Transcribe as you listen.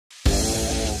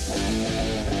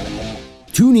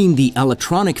Tuning the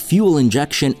electronic fuel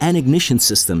injection and ignition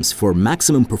systems for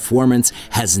maximum performance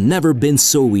has never been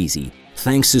so easy,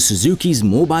 thanks to Suzuki's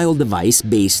mobile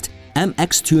device-based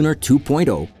MX-Tuner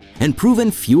 2.0 and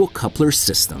proven fuel coupler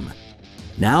system.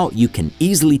 Now you can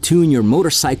easily tune your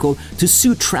motorcycle to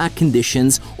suit track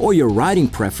conditions or your riding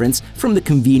preference from the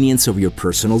convenience of your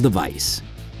personal device.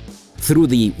 Through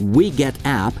the WiGET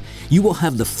app, you will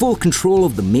have the full control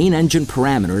of the main engine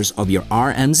parameters of your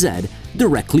RM-Z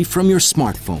directly from your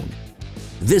smartphone.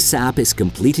 This app is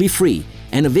completely free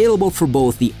and available for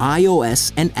both the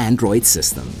iOS and Android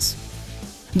systems.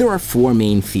 There are 4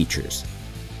 main features.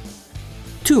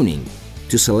 Tuning,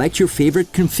 to select your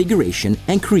favorite configuration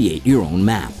and create your own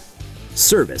map.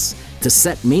 Service, to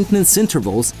set maintenance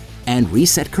intervals and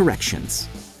reset corrections.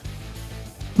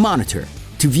 Monitor,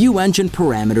 to view engine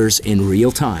parameters in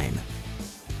real time.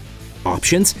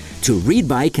 Options, to read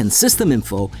bike and system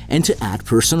info and to add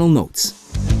personal notes.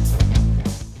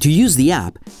 To use the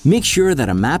app, make sure that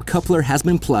a map coupler has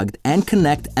been plugged and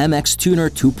connect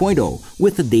MX-Tuner 2.0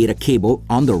 with the data cable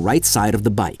on the right side of the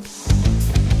bike.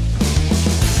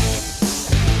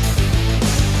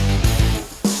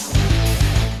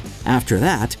 After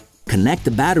that, connect the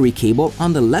battery cable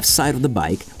on the left side of the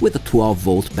bike with a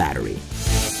 12-volt battery.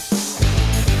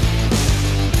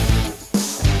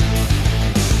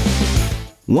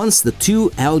 Once the 2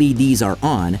 LEDs are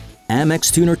on,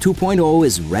 MX-Tuner 2.0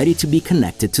 is ready to be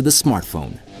connected to the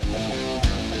smartphone.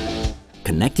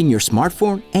 Connecting your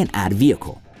smartphone and add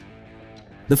vehicle.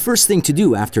 The first thing to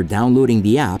do after downloading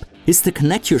the app is to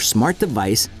connect your smart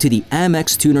device to the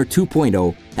MX-Tuner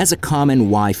 2.0 as a common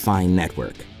Wi-Fi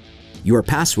network. Your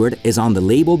password is on the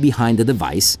label behind the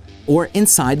device or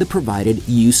inside the provided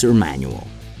user manual.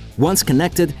 Once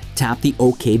connected, tap the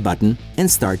OK button and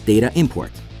start data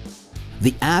import.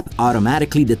 The app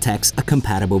automatically detects a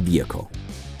compatible vehicle.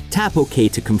 Tap OK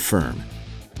to confirm.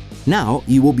 Now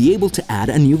you will be able to add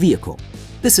a new vehicle.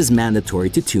 This is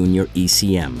mandatory to tune your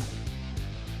ECM.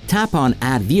 Tap on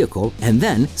Add Vehicle and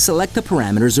then select the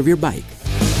parameters of your bike.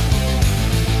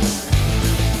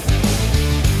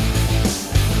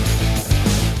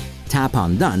 Tap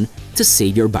on Done to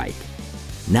save your bike.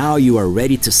 Now you are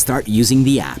ready to start using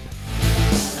the app.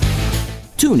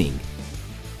 Tuning.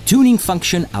 Tuning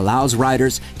function allows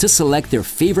riders to select their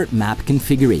favorite map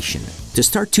configuration. To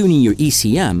start tuning your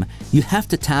ECM, you have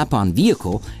to tap on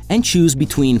Vehicle and choose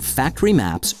between factory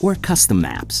maps or custom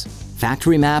maps.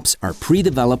 Factory maps are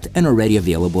pre-developed and already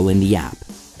available in the app.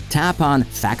 Tap on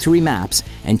Factory Maps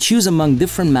and choose among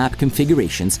different map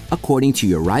configurations according to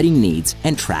your riding needs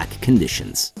and track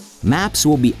conditions. Maps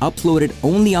will be uploaded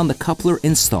only on the coupler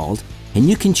installed, and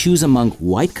you can choose among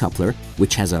white coupler,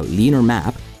 which has a leaner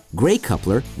map, gray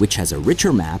coupler, which has a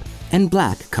richer map, and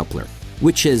black coupler,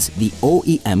 which is the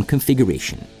OEM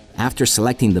configuration. After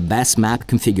selecting the best map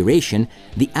configuration,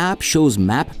 the app shows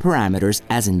map parameters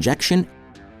as injection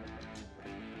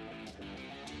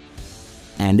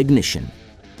and ignition.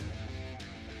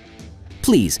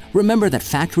 Please remember that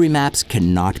factory maps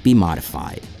cannot be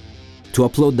modified. To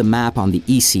upload the map on the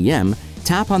ECM,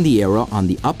 tap on the arrow on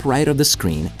the upper right of the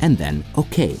screen and then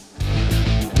OK.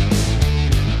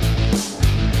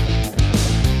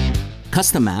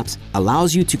 Custom Maps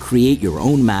allows you to create your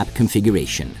own map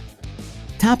configuration.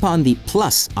 Tap on the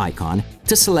plus icon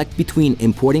to select between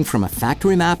importing from a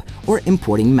factory map or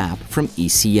importing map from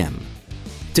ECM.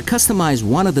 To customize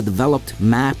one of the developed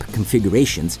map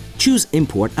configurations, choose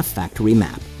Import a factory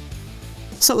map.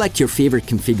 Select your favorite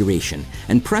configuration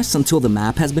and press until the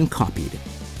map has been copied.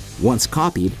 Once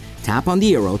copied, tap on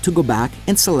the arrow to go back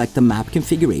and select the map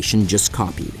configuration just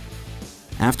copied.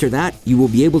 After that, you will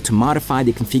be able to modify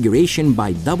the configuration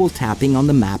by double tapping on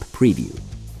the map preview.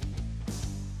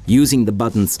 Using the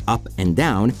buttons up and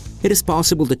down, it is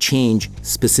possible to change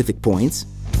specific points,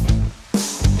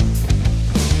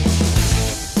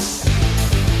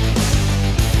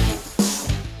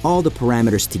 all the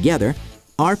parameters together,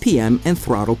 RPM and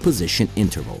throttle position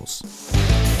intervals.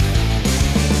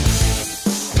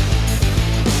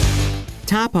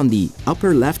 Tap on the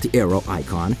upper left arrow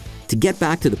icon to get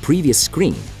back to the previous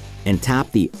screen and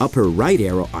tap the upper right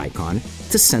arrow icon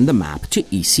to send the map to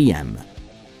ECM.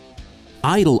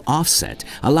 Idle offset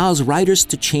allows riders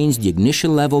to change the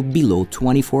ignition level below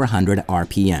 2400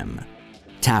 RPM.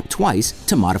 Tap twice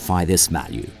to modify this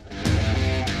value.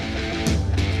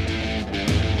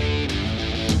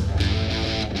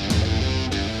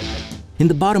 In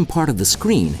the bottom part of the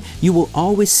screen, you will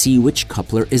always see which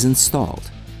coupler is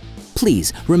installed.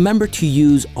 Please remember to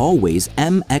use always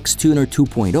MX-Tuner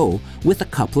 2.0 with a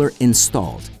coupler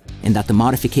installed, and that the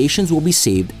modifications will be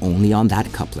saved only on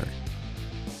that coupler.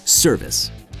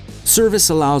 Service. Service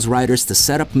allows riders to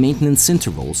set up maintenance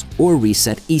intervals or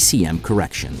reset ECM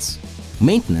corrections.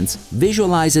 Maintenance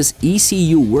visualizes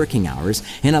ECU working hours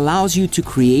and allows you to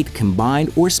create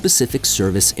combined or specific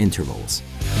service intervals.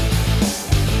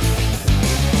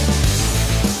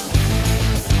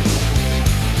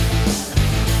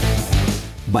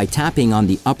 By tapping on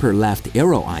the upper left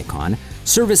arrow icon,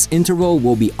 service interval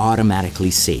will be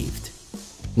automatically saved.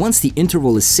 Once the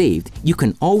interval is saved, you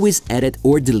can always edit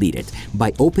or delete it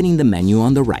by opening the menu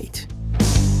on the right.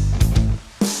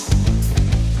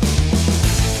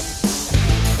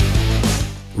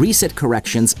 Reset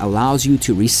corrections allows you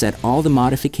to reset all the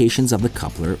modifications of the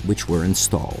coupler which were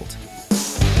installed.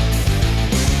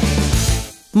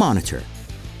 Monitor.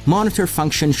 Monitor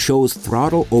function shows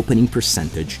throttle opening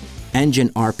percentage, engine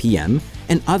RPM,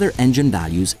 and other engine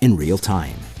values in real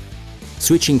time.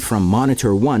 Switching from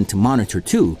Monitor 1 to Monitor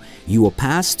 2, you will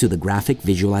pass to the graphic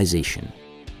visualization.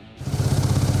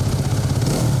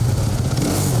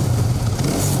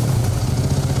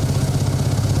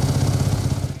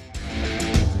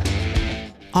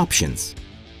 Options.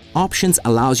 Options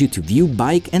allows you to view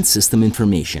bike and system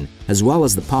information, as well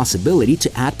as the possibility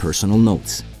to add personal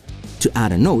notes. To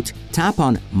add a note, tap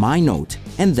on My Note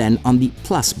and then on the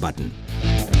plus button.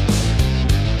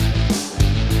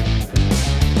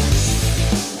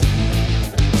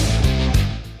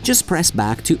 Just press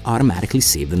back to automatically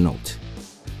save the note.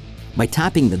 By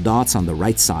tapping the dots on the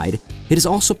right side, it is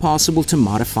also possible to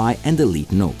modify and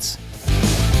delete notes.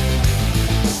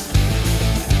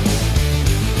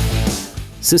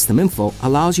 System Info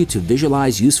allows you to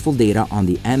visualize useful data on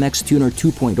the MX Tuner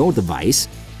 2.0 device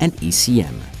and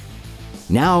ECM.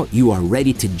 Now you are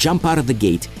ready to jump out of the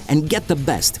gate and get the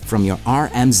best from your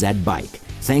RM-Z bike,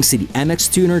 thanks to the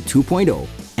MX Tuner 2.0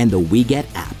 and the WiGET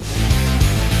app.